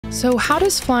So how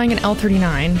does flying an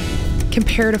L-39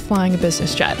 compare to flying a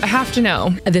business jet? I have to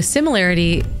know. The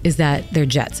similarity is that they're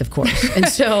jets, of course. And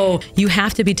so you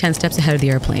have to be 10 steps ahead of the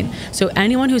airplane. So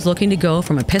anyone who's looking to go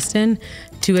from a piston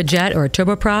to a jet or a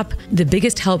turboprop, the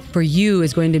biggest help for you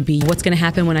is going to be what's going to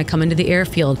happen when I come into the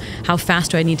airfield, how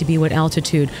fast do I need to be, what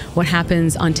altitude, what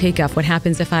happens on takeoff, what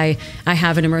happens if I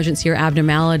have an emergency or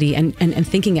abnormality, and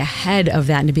thinking ahead of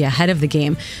that and to be ahead of the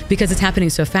game, because it's happening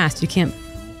so fast. You can't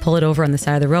pull it over on the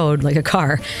side of the road like a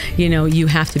car. You know, you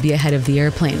have to be ahead of the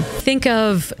airplane. Think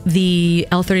of the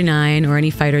L-39 or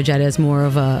any fighter jet as more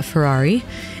of a Ferrari.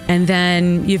 And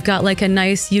then you've got like a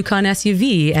nice Yukon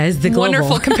SUV as the global.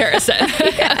 Wonderful comparison.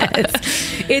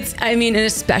 It's, I mean, and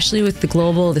especially with the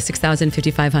global, the 6,000,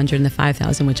 5,500, and the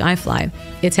 5,000, which I fly,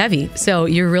 it's heavy. So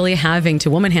you're really having to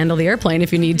woman handle the airplane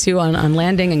if you need to on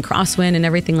landing and crosswind and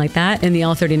everything like that. In the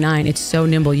L-39, it's so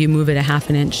nimble. You move it a half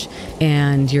an inch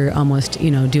and you're almost,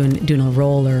 you know, doing a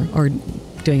roll or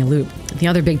doing a loop. The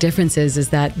other big difference is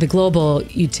that the global,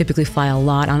 you typically fly a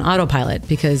lot on autopilot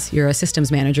because you're a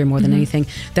systems manager more than anything.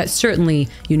 That certainly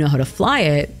you know how to fly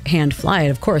it, hand fly it,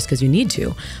 of course, because you need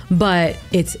to. But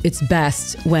it's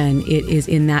best when it is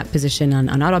in that position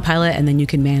on autopilot, and then you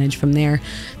can manage from there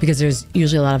because there's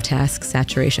usually a lot of task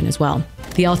saturation as well.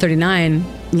 The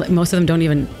L-39, most of them don't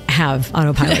even have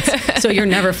autopilots. So you're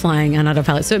never flying on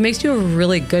autopilot. So it makes you a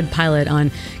really good pilot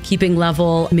on keeping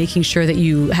level, making sure that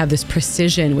you have this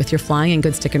precision with your flying and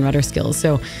good stick and rudder skills.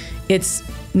 So it's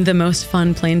the most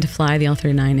fun plane to fly. The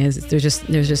L-39 is. There's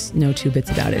just no two bits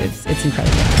about it. It's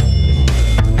incredible.